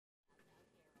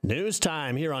News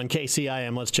time here on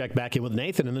KCIM. Let's check back in with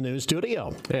Nathan in the news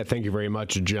studio. Yeah, thank you very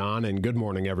much, John, and good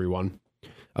morning, everyone.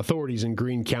 Authorities in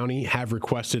Greene County have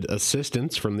requested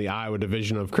assistance from the Iowa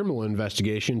Division of Criminal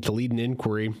Investigation to lead an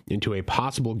inquiry into a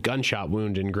possible gunshot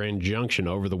wound in Grand Junction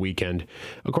over the weekend.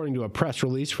 According to a press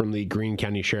release from the Greene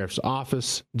County Sheriff's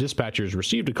Office, dispatchers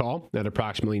received a call at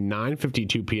approximately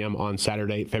 9:52 p.m. on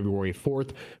Saturday, February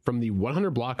 4th, from the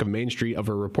 100 block of Main Street of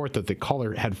a report that the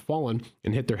caller had fallen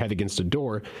and hit their head against a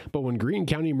door. But when Greene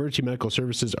County Emergency Medical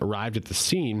Services arrived at the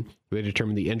scene, they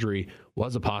determined the injury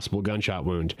was a possible gunshot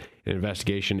wound. An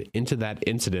investigation into that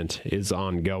incident is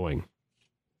ongoing.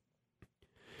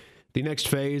 The next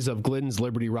phase of Glidden's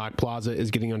Liberty Rock Plaza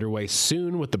is getting underway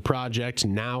soon, with the project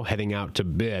now heading out to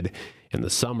bid. In the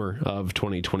summer of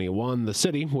 2021, the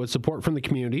city, with support from the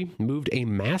community, moved a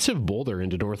massive boulder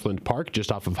into Northland Park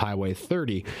just off of Highway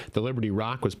 30. The Liberty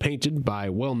Rock was painted by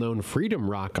well-known Freedom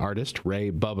Rock artist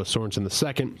Ray Bubba Sorensen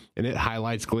II, and it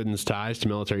highlights Glidden's ties to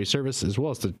military service as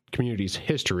well as the community's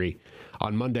history.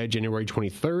 On Monday, January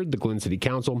 23rd, the Glidden City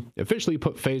Council officially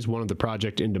put Phase 1 of the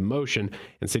project into motion,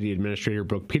 and City Administrator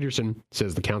Brooke Peterson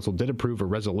says the council did approve a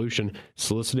resolution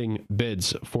soliciting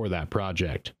bids for that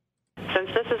project. Since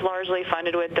this is largely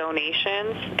funded with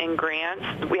donations and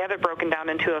grants, we have it broken down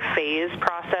into a phase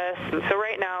process. So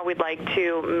right now we'd like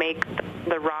to make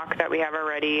the rock that we have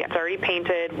already, it's already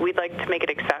painted, we'd like to make it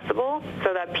accessible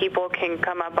so that people can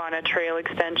come up on a trail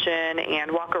extension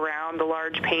and walk around the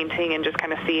large painting and just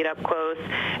kind of see it up close.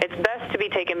 It's best to be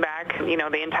taken back,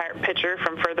 the entire picture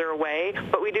from further away,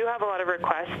 but we do have a lot of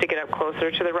requests to get up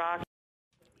closer to the rock.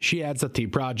 She adds that the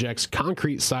project's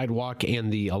concrete sidewalk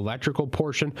and the electrical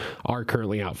portion are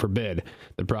currently out for bid.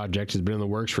 The project has been in the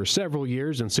works for several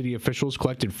years, and city officials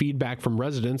collected feedback from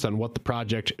residents on what the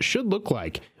project should look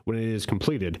like when it is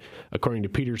completed. According to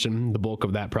Peterson, the bulk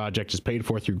of that project is paid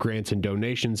for through grants and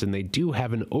donations, and they do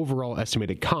have an overall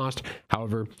estimated cost.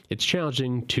 However, it's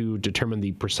challenging to determine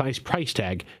the precise price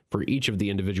tag for each of the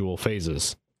individual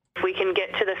phases. If we can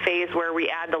get to the phase where we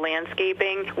add the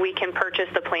landscaping, we can purchase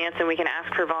the plants and we can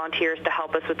ask for volunteers to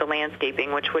help us with the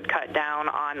landscaping, which would cut down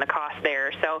on the cost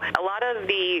there. So a lot of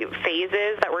the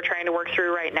phases that we're trying to work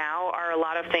through right now are a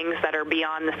lot of things that are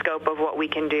beyond the scope of what we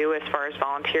can do as far as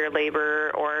volunteer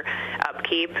labor or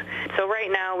upkeep. So right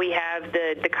now we have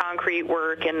the concrete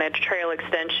work and the trail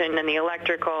extension and the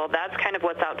electrical. That's kind of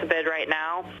what's out to bid right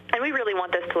now. And we really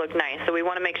want this to look nice. So we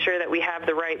want to make sure that we have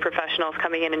the right professionals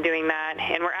coming in and doing that.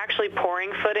 And we're actually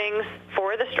pouring footings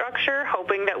for the structure,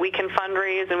 hoping that we can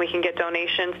fundraise and we can get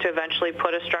donations to eventually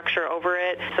put a structure over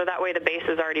it. So that way the base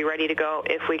is already ready to go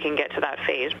if we can get to that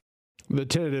phase. The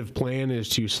tentative plan is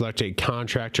to select a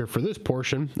contractor for this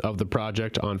portion of the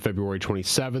project on February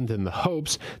 27th in the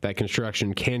hopes that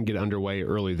construction can get underway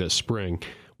early this spring.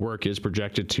 Work is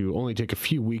projected to only take a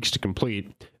few weeks to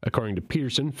complete. According to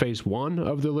Peterson, Phase 1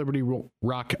 of the Liberty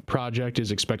Rock project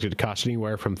is expected to cost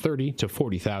anywhere from $30,000 to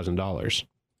 $40,000.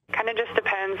 Kind of just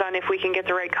depends on if we can get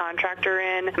the right contractor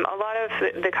in. A lot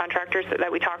of the contractors that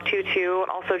we talk to, too,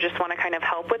 also just want to kind of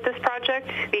help with this project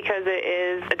because it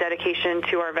is a dedication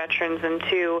to our veterans and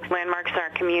to landmarks in our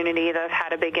community that have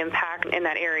had a big impact in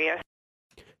that area.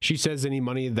 She says any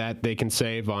money that they can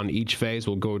save on each phase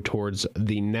will go towards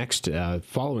the next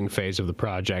following phase of the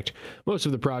project. Most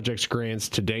of the project's grants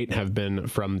to date have been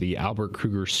from the Albert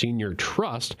Kruger Senior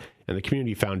Trust and the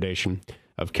Community Foundation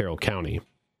of Carroll County.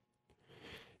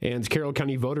 And Carroll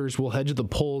County voters will head to the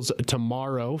polls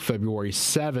tomorrow, February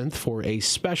 7th, for a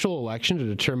special election to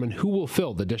determine who will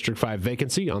fill the District 5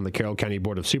 vacancy on the Carroll County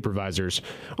Board of Supervisors.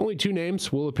 Only two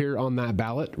names will appear on that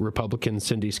ballot, Republican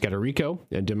Cindy Scatarico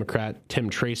and Democrat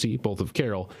Tim Tracy, both of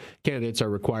Carroll. Candidates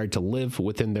are required to live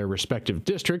within their respective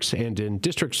districts, and in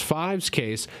District 5's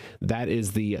case, that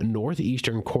is the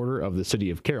northeastern quarter of the city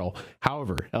of Carroll.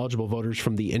 However, eligible voters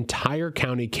from the entire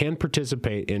county can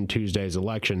participate in Tuesday's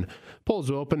election. Polls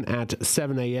will open at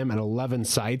 7 a.m. at 11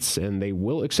 sites, and they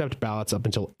will accept ballots up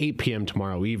until 8 p.m.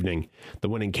 tomorrow evening. The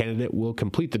winning candidate will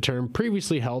complete the term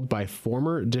previously held by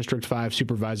former District 5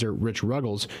 Supervisor Rich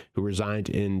Ruggles, who resigned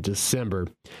in December.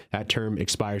 That term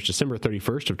expires December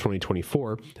 31st of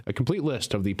 2024. A complete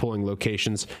list of the polling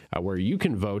locations where you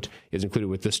can vote is included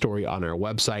with this story on our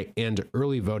website, and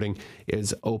early voting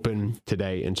is open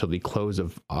today until the close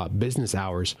of business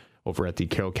hours over at the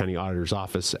Carroll County Auditor's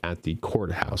Office at the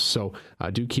courthouse. So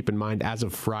do keep in mind, as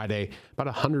of Friday, about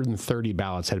 130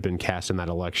 ballots had been cast in that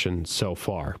election so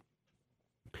far.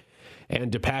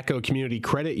 And DePaco Community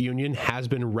Credit Union has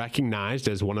been recognized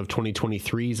as one of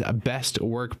 2023's best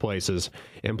workplaces.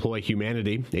 Employ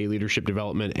Humanity, a leadership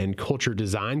development and culture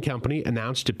design company,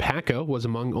 announced DePaco was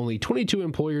among only 22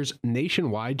 employers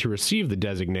nationwide to receive the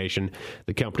designation.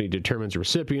 The company determines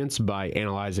recipients by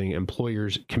analyzing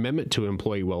employers' commitment to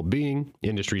employee well-being,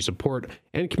 industry support,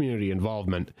 and community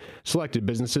involvement. Selected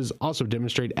businesses also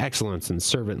demonstrate excellence in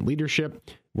servant leadership,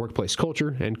 workplace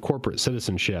culture, and corporate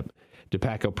citizenship.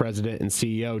 DePaco President and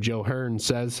CEO Joe Hearn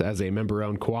says, as a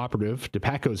member-owned cooperative,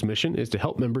 DePaco's mission is to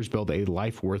help members build a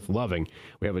life worth loving.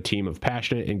 We have a team of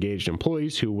passionate, engaged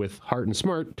employees who, with heart and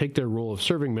smart, take their role of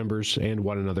serving members and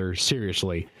one another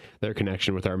seriously. Their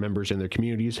connection with our members and their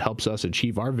communities helps us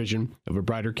achieve our vision of a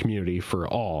brighter community for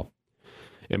all.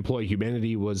 Employ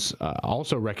Humanity was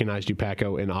also recognized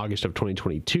DePaco in August of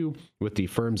 2022 with the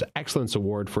firm's Excellence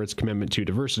Award for its commitment to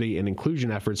diversity and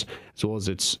inclusion efforts, as well as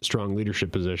its strong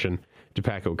leadership position.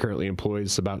 DePaco currently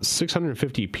employs about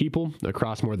 650 people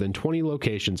across more than 20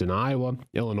 locations in Iowa,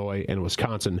 Illinois, and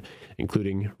Wisconsin,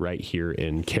 including right here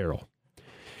in Carroll.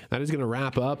 That is going to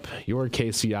wrap up your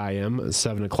KCIM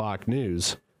 7 o'clock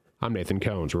news. I'm Nathan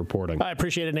Cones reporting. I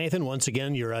appreciate it, Nathan. Once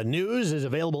again, your news is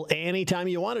available anytime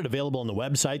you want it. Available on the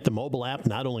website, the mobile app,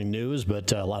 not only news,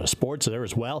 but a lot of sports there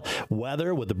as well.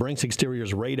 Weather with the Brinks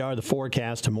Exteriors radar, the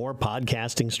forecast, more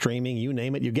podcasting, streaming, you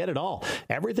name it, you get it all.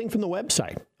 Everything from the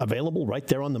website, available right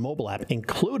there on the mobile app,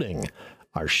 including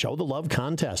our Show the Love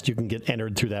contest. You can get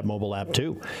entered through that mobile app,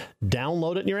 too.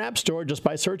 Download it in your app store just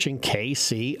by searching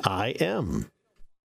KCIM.